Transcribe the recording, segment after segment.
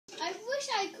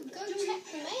I could go check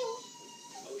the mail.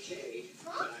 Okay,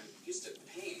 Huh? but I'm used to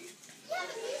paying. Yeah,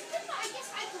 the newspaper, I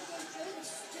guess I could go show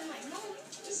this to my mom.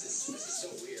 This is so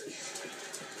weird.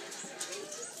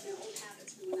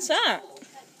 What's that?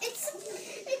 It's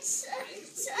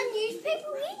a newspaper.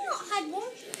 We've not had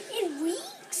one in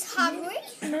weeks, have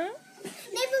we? No.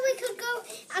 Maybe we could go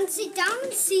and sit down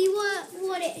and see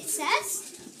what it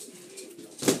says.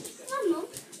 Come on, Mum.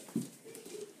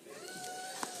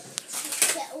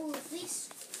 Let's get all of this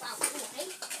out of the way.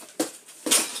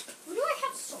 Why do I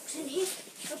have socks in here?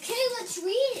 Okay, let's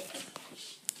read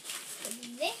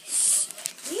this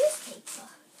newspaper.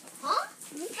 Huh?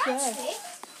 That's it.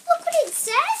 Look what it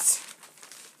says.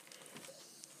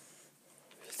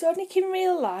 Sonic in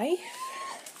real life.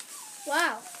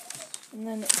 Wow. And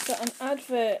then it's got an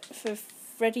advert for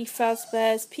Freddy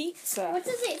Fazbear's Pizza. What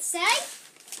does it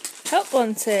say? Help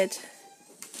wanted.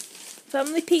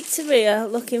 Family pizzeria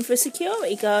looking for a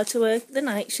security guard to work the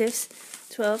night shifts,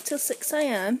 12 till 6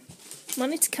 a.m.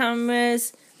 Monitor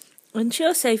cameras,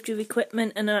 ensure safety of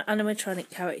equipment and animatronic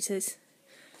characters.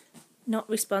 Not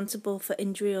responsible for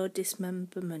injury or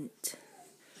dismemberment.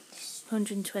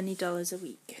 $120 a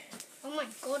week. Oh my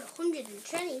god,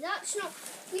 120. That's not...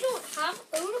 We don't have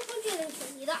over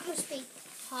 120. That must be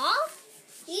half.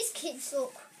 These kids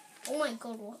look... Oh my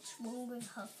god, what's wrong with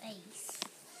her face?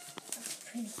 That's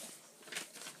pretty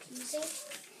confusing.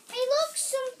 Hey, look,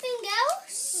 something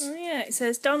else. Oh yeah, it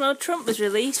says Donald Trump was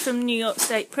released from New York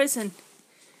State Prison.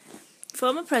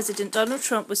 Former President Donald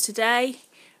Trump was today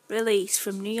released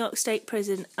from New York State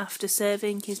Prison after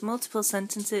serving his multiple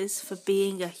sentences for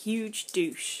being a huge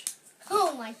douche.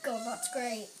 Oh my god, that's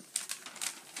great.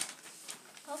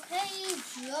 Okay,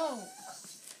 joke.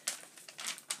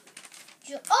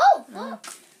 Oh, look.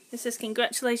 It says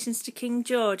congratulations to King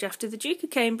George. After the Duke of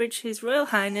Cambridge, His Royal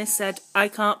Highness said, "I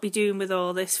can't be doing with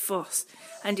all this fuss,"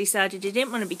 and decided he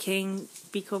didn't want to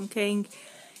become king.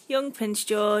 Young Prince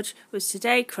George was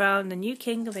today crowned the new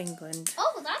King of England.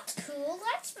 Oh, that's cool.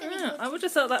 That's pretty good. I would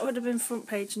have thought that would have been front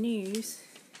page news.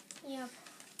 Yeah.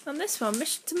 On this one,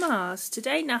 mission to Mars.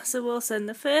 Today NASA will send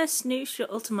the first new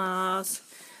shuttle to Mars.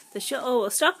 The shuttle will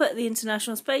stop at the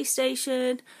International Space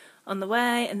Station on the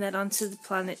way and then onto the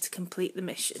planet to complete the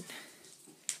mission.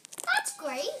 That's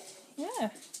great.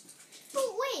 Yeah. But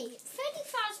wait, Freddy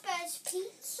Fazbear's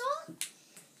Pizza?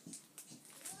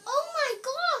 Oh my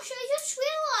gosh, I just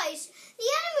realised the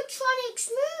animatronics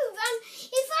move, and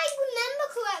if I remember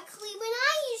correctly, when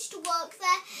I used to work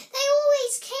there, they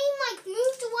always came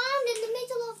moved around in the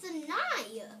middle of the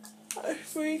night.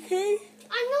 That's freaky.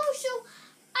 I know, so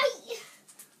I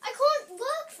can't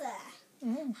work there.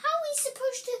 How are we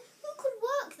supposed to, who could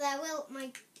work there? Well,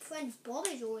 my friend Bob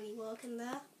is already working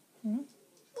there.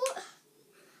 But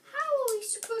how are we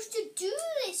supposed to do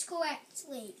this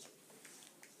correctly?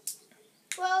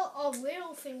 Well, our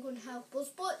real thing would help us,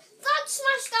 but that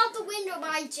smashed out the window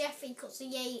by Jeffy because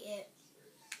he ate it.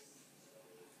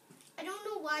 I don't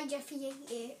know why Jeffy ate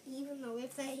it, even though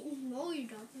if they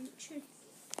ignored our mention.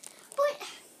 But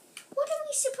what are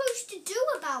we supposed to do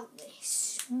about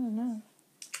this? I don't know.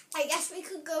 I guess we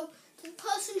could go to the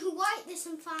person who wrote this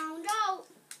and found out.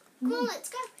 Come on, let's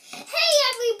go. Hey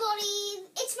everybody,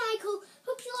 it's Michael.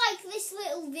 Hope you like this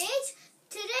little vid.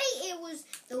 Today it was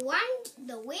the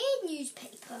weird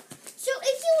newspaper. So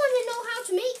if you want to know how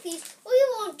to make these, all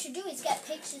you want to do is get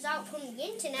pictures out from the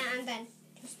internet and then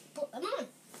just put them on,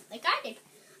 like I did.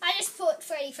 I just put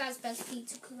Freddy Fazbear's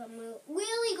Pizza because I'm a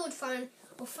really good fan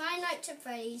of Five Nights at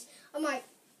Freddy's. I might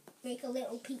make a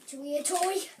little pizzeria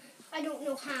toy. I don't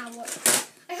know how.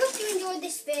 I hope you enjoyed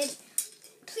this vid.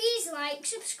 Please like,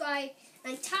 subscribe,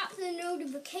 and tap the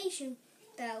notification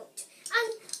bell.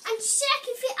 And check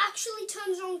if it actually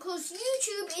turns on, because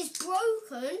YouTube is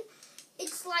broken.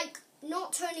 It's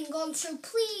not turning on, so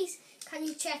please can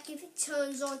you check if it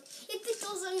turns on. If it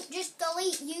doesn't, just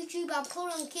delete YouTube and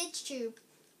put on KidsTube.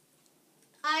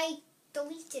 I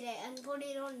deleted it and put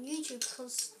it on YouTube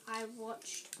because I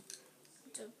watched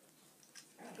the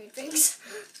good things.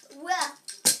 Well,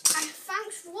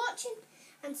 thanks for watching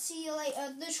and see you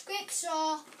later. The scripts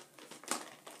are...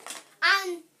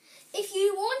 And if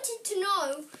you wanted to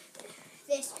know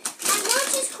this, my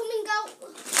merch is coming out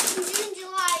in June,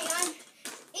 July, and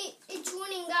it's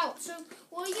running out. So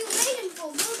what are you waiting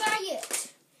for? Go buy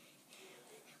it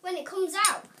when it comes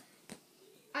out.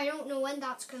 I don't know when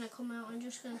that's going to come out. I'm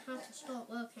just going to have to start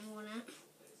working on it.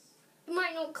 It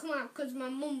might not come out because my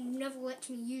mum never lets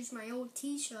me use my old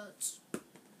t-shirts.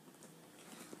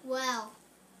 Well,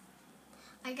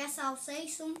 I guess I'll say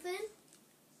something.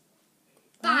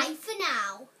 Bye for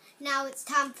now. Now it's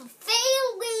time for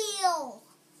Fail Wheel.